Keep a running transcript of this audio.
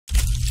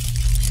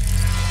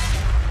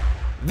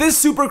This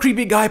super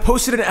creepy guy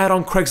posted an ad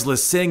on Craigslist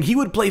saying he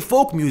would play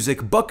folk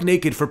music buck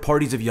naked for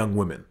parties of young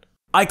women.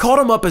 I called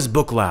him up as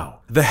Book Lau,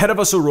 the head of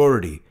a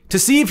sorority, to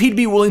see if he'd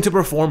be willing to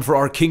perform for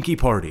our kinky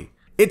party.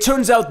 It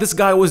turns out this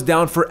guy was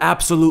down for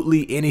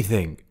absolutely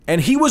anything,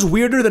 and he was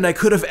weirder than I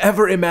could have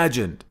ever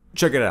imagined.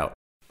 Check it out.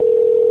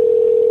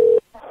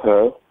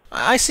 Hello?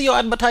 I see your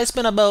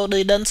advertisement about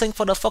the dancing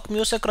for the folk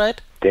music, right?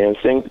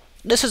 Dancing?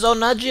 This is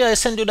Ownage. I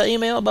sent you the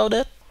email about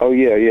it. Oh,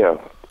 yeah.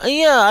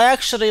 Yeah,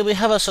 we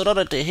have a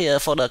sorority here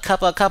for the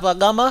Kappa Kappa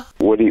Gamma.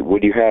 What do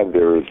you have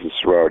there as a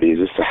sorority? Is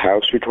this the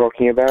house you're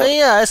talking about?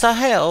 Yeah, it's a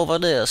hair over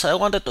there. So I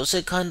wanted to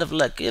see kind of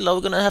like, we're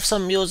gonna have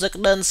some music,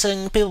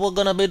 dancing, people are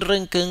gonna be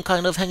drinking,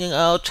 kind of hanging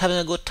out, having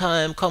a good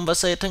time,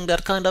 conversating,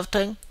 that kind of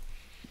thing.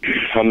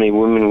 How many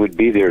women would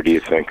be there, do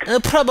you think?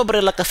 Probably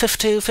like a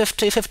 50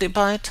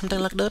 pint, something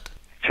like that.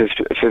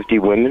 50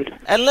 women?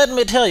 And let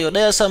me tell you,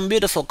 there are some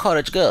beautiful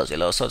college girls,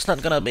 so it's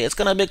gonna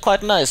be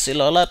quite nice, a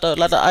lot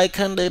of eye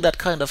candy, that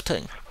kind of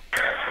thing.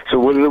 So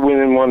what do the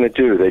women want to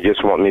do? They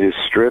just want me to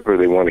strip, or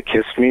they want to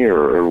kiss me,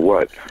 or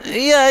what?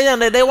 Yeah,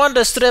 they want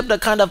to strip, to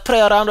kind of play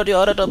around with you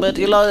a little bit,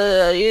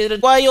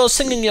 while you're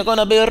singing, you're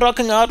gonna be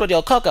rocking out with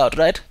your cock out,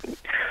 right?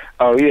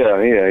 Oh,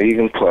 yeah, you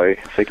can play.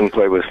 They can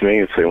play with me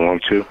if they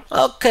want to.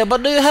 Okay,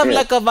 but do you have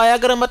like a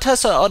Viagra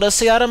Matessa or the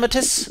Ciara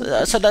Matisse,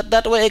 so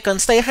that way it can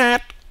stay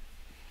hot?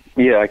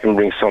 Yeah, I can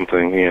bring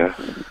something, yeah.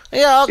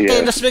 Yeah, okay,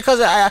 Yeah. just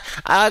because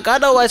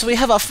otherwise we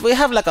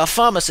have like a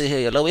pharmacy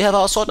here, we have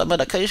all sort of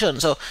medication,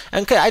 so,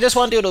 okay, I just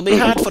want you to be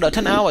hot for the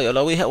 10 hour,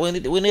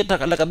 we need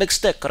like a big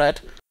stick, right?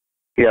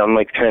 Yeah, I'm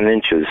like 10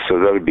 inches, so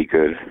that would be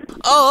good.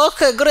 Oh,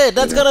 okay, great,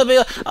 that's gonna be,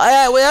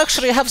 we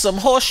actually have some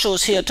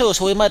horseshoes here too,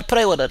 so we might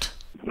play with it.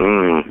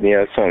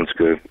 Yeah, that sounds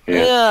good.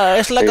 Yeah,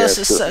 it's like a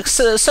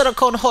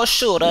silicone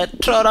horseshoe, right?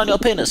 Throw it on your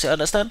penis, you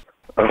understand?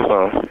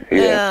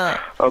 Yeah.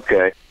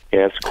 Okay.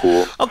 Yeah, that's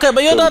cool. Okay,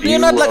 but you're So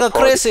not like a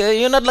crazy,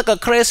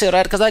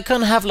 right? Because I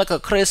can't have like a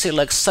crazy,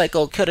 like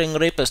psycho killing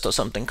rapist or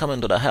something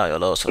coming to the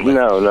hell, so like,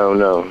 No.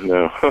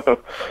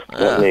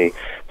 Not me.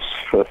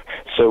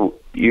 So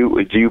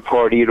do you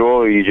party at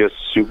all, or you just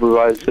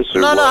supervise this,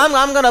 or no, what?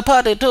 I'm gonna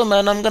party too,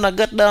 man. I'm gonna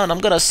get down. I'm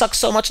gonna suck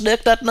so much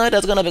dick that night.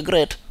 That's gonna be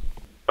great.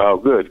 Oh,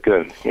 good.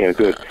 Yeah,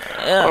 good.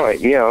 All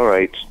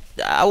right.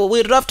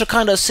 We'd love to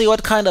kind of see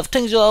what kind of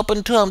things you're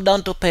open to. I'm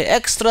down to pay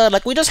extra.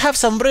 Like, we just have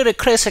some really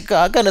crazy,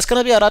 again, it's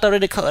gonna be a lot of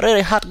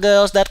really hot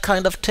girls, that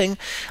kind of thing.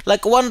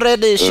 Like, one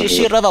lady,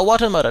 she love a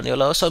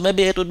watermelon, so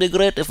maybe it would be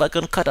great if I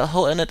can cut a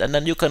hole in it and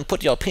then you can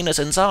put your penis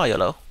inside,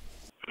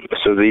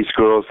 So these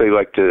girls,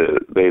 like to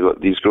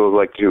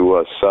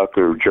suck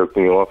or jerk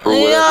me off or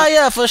whatever?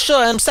 Yeah, for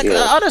sure. And second,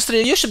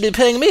 honestly, you should be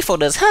paying me for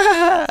this.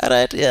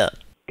 Right, yeah.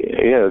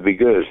 Yeah, it'd be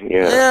good.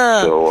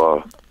 Yeah.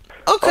 So,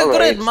 okay,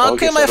 right. great.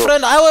 Okay, my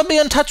friend, I will be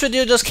in touch with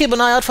you. Just keep an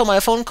eye out for my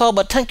phone call,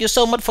 but thank you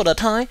so much for the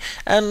time.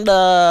 And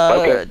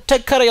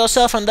take care of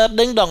yourself and that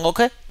ding-dong,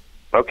 okay?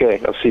 Okay,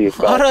 I'll see you.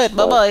 Bye. All right,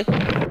 bye-bye.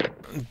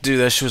 Dude,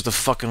 that shit was the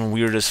fucking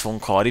weirdest phone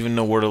call. I didn't even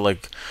know where to,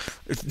 like...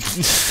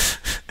 This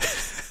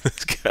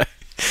guy...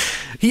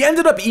 He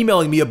ended up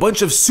emailing me a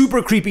bunch of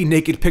super creepy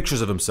naked pictures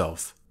of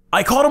himself.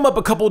 I called him up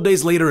a couple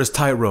days later as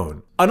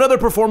Tyrone, another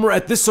performer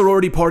at this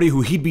sorority party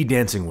who he'd be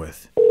dancing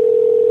with.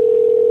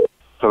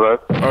 Hello?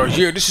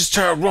 Yeah, this is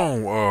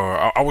Tyrone.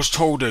 I was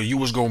told that you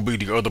was gonna be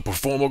the other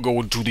performer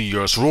going to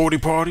the sorority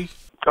party.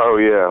 Oh,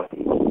 yeah.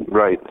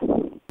 Right.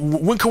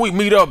 When can we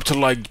meet up to,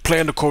 like,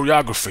 plan the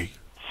choreography?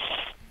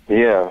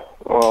 Yeah.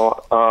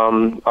 Well,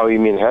 oh, you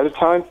mean ahead of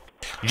time?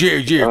 Yeah,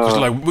 cause,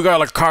 like, we got,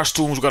 like,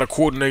 costumes, we gotta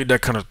coordinate,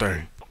 that kind of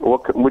thing.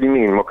 What do you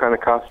mean? What kind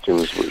of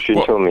costumes? She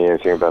didn't tell me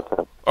anything about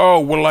that. Oh,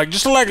 well, like,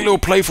 just like little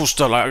playful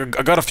stuff. Like,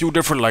 I got a few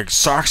different, like,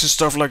 socks and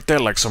stuff like that,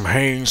 like some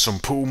Hanes, some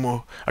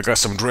Puma. I got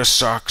some dress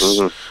socks.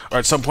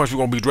 At some points, we're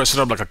gonna be dressing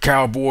up like a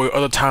cowboy.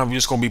 Other times, we're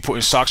just gonna be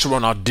putting socks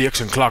around our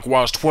dicks and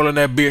clockwise twirling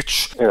that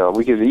bitch. You know,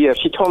 we could. Yeah,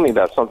 she told me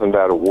about something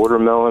about a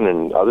watermelon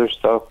and other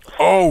stuff.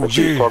 Oh, but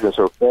she was talking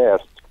so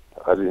fast.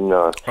 I didn't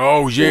know.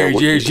 Oh, yeah,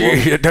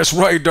 that's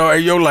right, dog.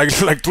 Hey, yo, like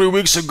 3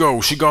 weeks ago,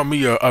 she got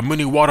me a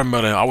mini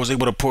watermelon. I was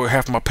able to put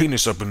half my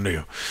penis up in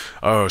there.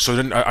 So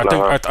then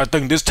I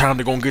think this time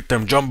they're gonna get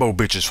them jumbo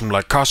bitches from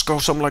like Costco,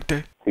 something like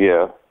that.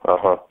 Yeah.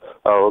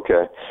 Oh,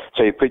 okay.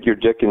 So you put your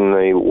dick in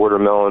the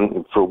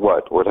watermelon for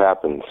what? What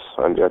happens?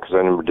 Because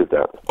I never did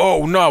that.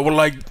 Oh no, well,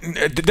 like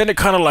then it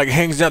kind of like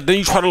hangs down. Then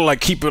you try to like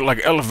keep it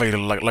like elevated,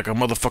 like a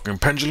motherfucking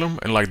pendulum,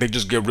 and like they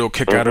just get real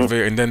kick out of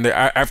it. And then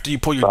after you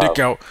pull your dick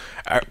out,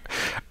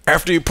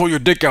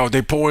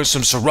 they pour in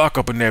some Ciroc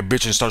up in that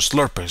bitch and start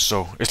slurping.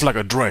 So it's like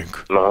a drink.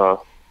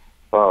 Oh,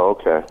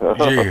 okay.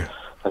 Yeah.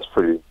 That's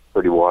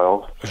pretty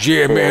wild.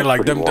 Yeah, man,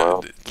 like them,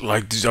 wild.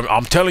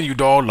 I'm telling you,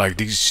 dog. Like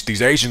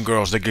these Asian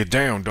girls, they get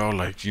down, dog.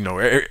 Like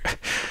yeah.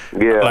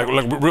 Like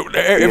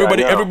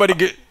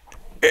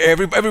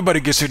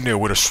everybody gets in there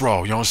with a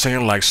straw. You know what I'm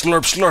saying? Like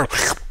slurp.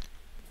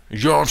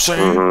 You know what I'm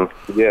saying?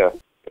 Yeah.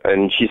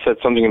 And she said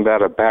something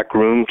about a back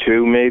room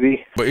too,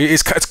 maybe. But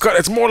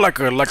it's more like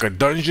a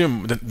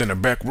dungeon than a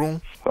back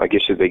room. I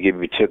guess they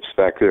give you tips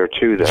back there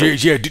too. Then.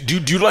 Yeah. Do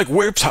you like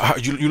whips?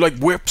 You like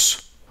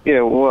whips?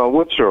 Yeah, well,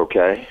 whips are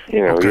okay.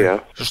 Okay.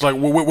 Yeah. Just like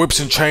whips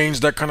and chains,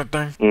 that kind of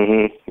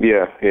thing?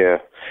 Yeah.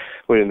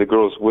 When the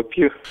girls whip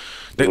you?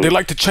 They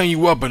like to chain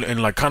you up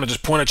and like kind of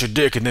just point at your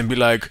dick and then be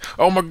like,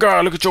 oh my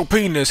God, look at your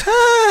penis.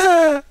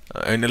 And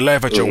then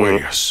laugh at your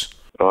ass.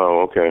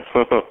 Oh, okay.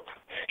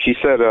 She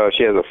said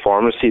she has a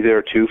pharmacy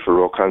there too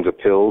for all kinds of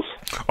pills.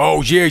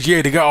 Oh yeah,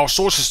 they got all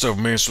sorts of stuff,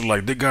 man. So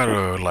like they got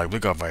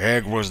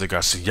Viagra's, they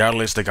got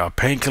Cialis, they got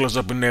painkillers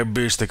up in there,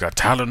 bitch. They got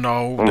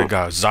Tylenol, they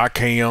got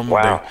Zyrcam,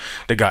 Wow.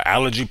 they got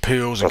allergy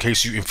pills in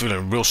case you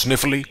feeling real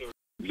sniffly.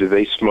 Do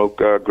they smoke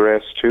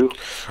grass too?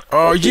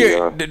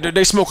 Yeah,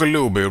 they smoke a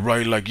little bit,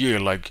 right? Like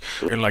and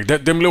like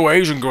them little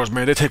Asian girls,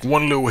 man. They take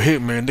one little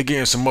hit, man. They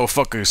getting some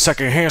motherfucking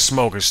secondhand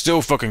smoke and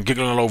still fucking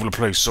giggling all over the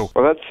place. So,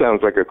 well, that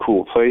sounds like a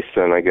cool place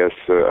then. I guess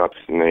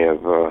and they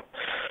have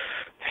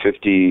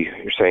 50.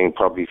 You're saying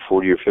probably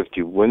 40 or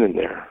 50 women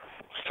there.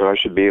 So I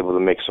should be able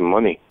to make some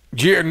money.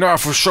 yeah, nah,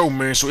 for sure,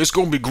 man. So it's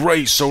gonna be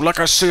great. So like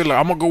I said, like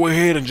I'm gonna go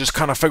ahead and just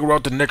kind of figure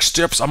out the next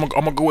steps. I'm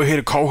gonna go ahead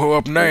and call her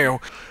up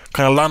now,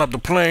 kind of line up the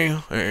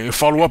plan and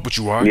follow up with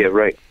you, all right? Yeah,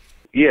 right.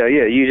 Yeah.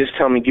 You just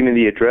tell me, give me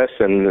the address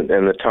and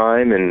the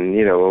time, and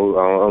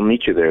I'll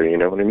meet you there. You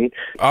know what I mean?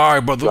 All right,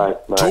 brother.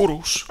 Bye.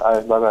 Toodles.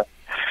 All right, bye.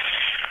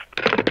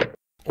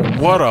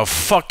 What a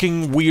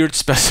fucking weird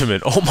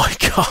specimen. Oh my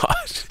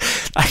god.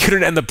 I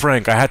couldn't end the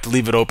prank. I had to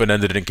leave it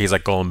open-ended in case I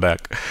call him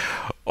back.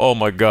 Oh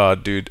my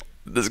god, dude.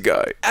 This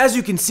guy. As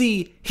you can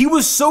see, he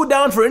was so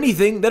down for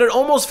anything that it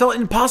almost felt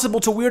impossible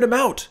to weird him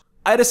out.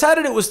 I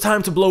decided it was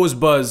time to blow his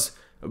buzz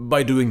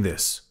by doing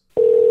this.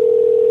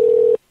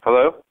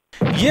 Hello?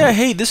 Yeah,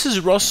 hey, this is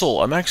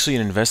Russell. I'm actually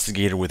an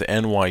investigator with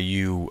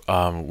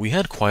NYU. We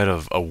had quite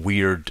a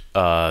weird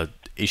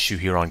issue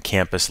here on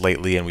campus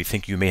lately, and we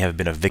think you may have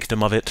been a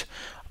victim of it.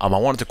 I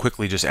wanted to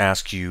quickly just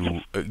ask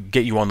you,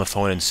 get you on the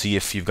phone and see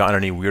if you've gotten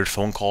any weird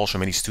phone calls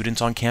from any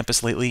students on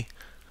campus lately.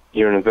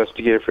 You're an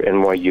investigator for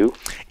NYU?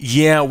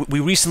 Yeah, we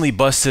recently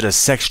busted a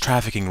sex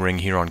trafficking ring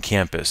here on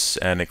campus,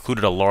 and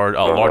included a large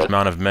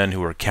amount of men who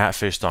were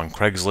catfished on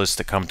Craigslist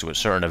to come to a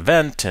certain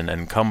event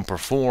and come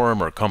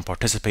perform or come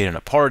participate in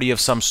a party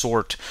of some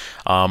sort,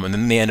 and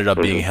then they ended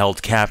up being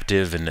held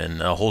captive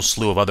and a whole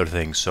slew of other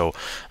things. So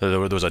there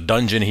was a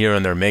dungeon here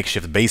in their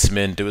makeshift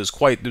basement. It was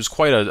quite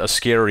a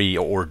scary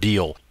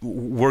ordeal.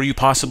 Were you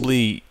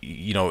possibly,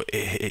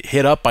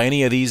 hit up by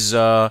any of these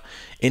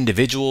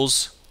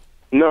individuals?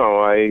 No,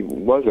 I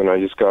wasn't. I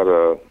just got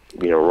a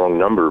wrong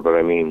number. But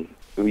I mean,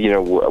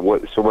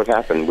 what? So what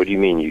happened? What do you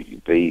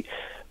mean? The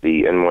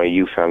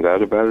NYU found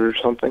out about it or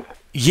something?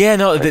 Yeah,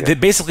 no.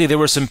 Basically, there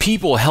were some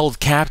people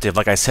held captive.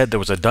 Like I said, there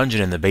was a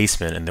dungeon in the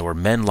basement, and there were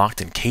men locked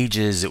in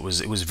cages. It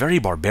was very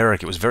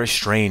barbaric. It was very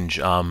strange.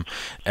 And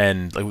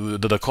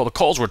the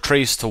calls were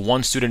traced to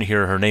one student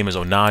here. Her name is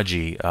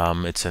Ownage.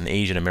 It's an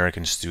Asian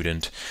American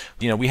student.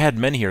 We had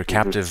men here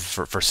captive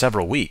for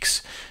several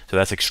weeks. So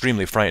that's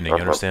extremely frightening. You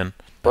understand?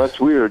 Well,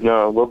 that's weird.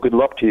 No, well, good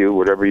luck to you,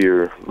 whatever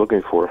you're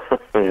looking for.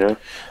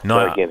 No,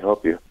 I can't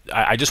help you.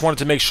 I just wanted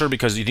to make sure,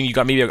 because you think you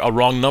got maybe a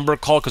wrong number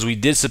call, because we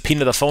did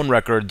subpoena the phone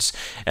records,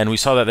 and we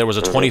saw that there was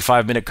a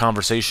 25-minute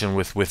conversation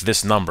with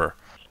this number.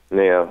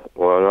 Yeah,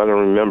 well, I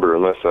don't remember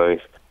unless I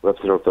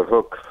left it off the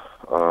hook.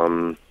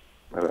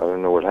 I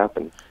don't know what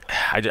happened.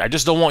 I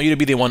just don't want you to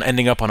be the one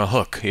ending up on a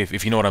hook,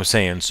 if you know what I'm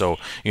saying. So,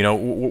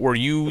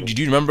 did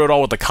you remember at all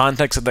what the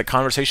context of that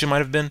conversation might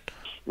have been?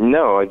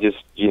 No, I just,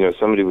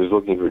 somebody was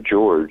looking for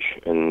George,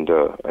 and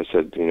I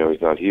said,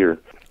 he's not here.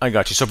 I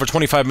got you. So for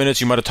 25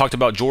 minutes, you might have talked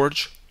about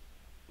George?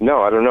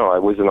 No, I don't know. I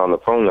wasn't on the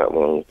phone that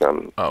long.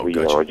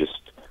 Gotcha.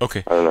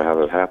 Okay. I don't know how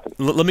that happened.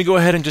 Let me go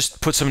ahead and just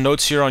put some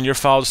notes here on your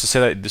file just to say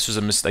that this was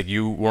a mistake.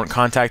 You weren't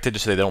contacted,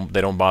 just so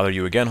they don't bother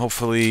you again,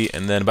 hopefully.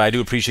 And then, but I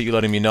do appreciate you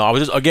letting me know.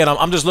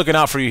 I'm just looking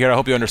out for you here. I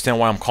hope you understand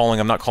why I'm calling.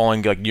 I'm not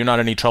calling like you're not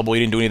in any trouble.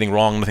 You didn't do anything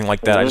wrong, nothing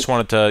like that. I just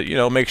wanted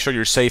to, make sure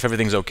you're safe.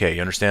 Everything's okay.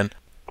 You understand?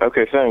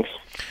 Okay, thanks.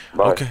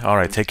 Bye. Okay, all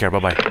right. Take care.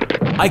 Bye-bye.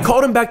 I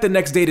called him back the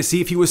next day to see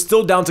if he was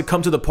still down to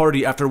come to the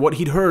party after what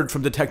he'd heard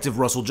from Detective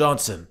Russell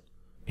Johnson.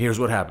 Here's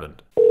what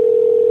happened.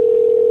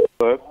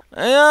 Hello?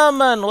 Yeah,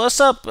 man, what's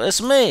up?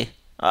 It's me.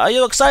 Are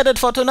you excited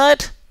for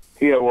tonight?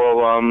 Yeah,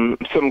 well,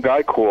 some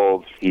guy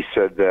called. He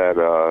said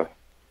that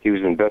he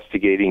was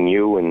investigating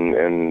you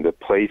and the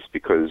place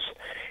because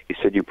he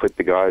said you put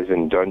the guys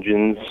in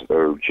dungeons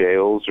or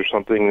jails or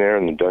something there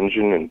in the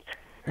dungeon,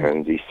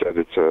 and he said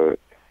it's a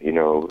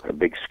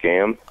big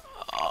scam.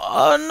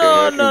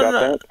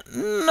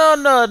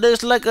 No.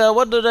 There's like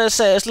what do they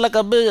say? It's like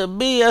a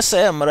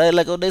BSM, right?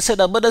 Like they said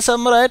a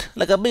BDSM, right?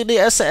 Like a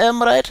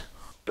BDSM, right?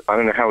 I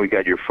don't know how he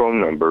got your phone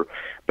number,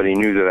 but he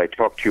knew that I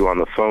talked to you on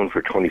the phone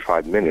for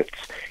 25 minutes.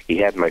 He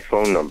had my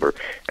phone number,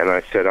 and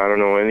I said, I don't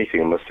know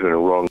anything. It must have been a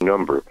wrong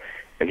number.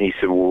 And he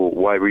said, well,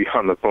 why were you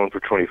on the phone for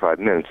 25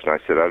 minutes? And I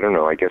said, I don't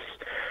know. I guess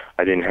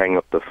I didn't hang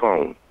up the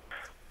phone.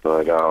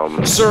 But,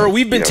 Sir,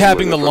 we've been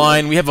tapping the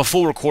line. We have a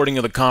full recording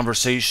of the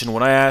conversation.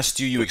 When I asked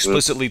you, you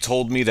explicitly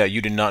told me that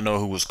you did not know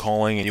who was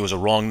calling and it was a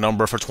wrong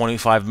number for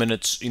 25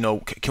 minutes.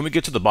 Can we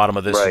get to the bottom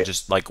of this and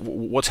just,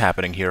 what's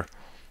happening here?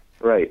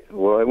 Right.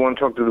 Well, I want to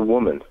talk to the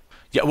woman.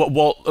 Yeah,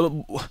 well,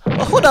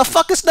 Who the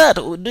fuck is that?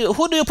 Who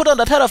do you put on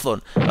the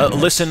telephone?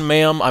 listen,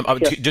 ma'am,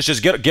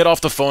 just get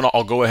off the phone.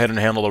 I'll go ahead and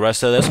handle the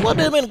rest of this. What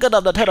do you mean get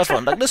off the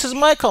telephone? Like, this is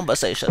my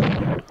conversation.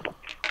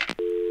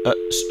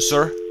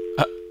 Sir?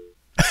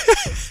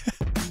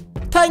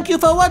 Thank you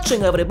for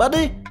watching,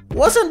 everybody.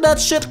 Wasn't that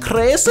shit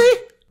crazy?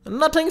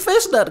 Nothing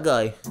faced that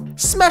guy.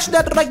 Smash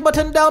that like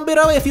button down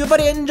below if you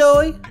very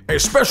enjoy. A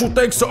special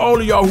thanks to all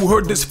of y'all who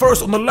heard this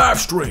first on the live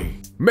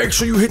stream. Make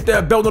sure you hit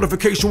that bell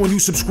notification when you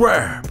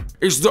subscribe.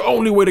 It's the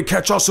only way to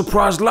catch our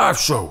surprise live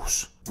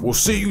shows. We'll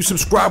see you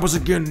subscribers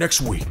again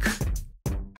next week.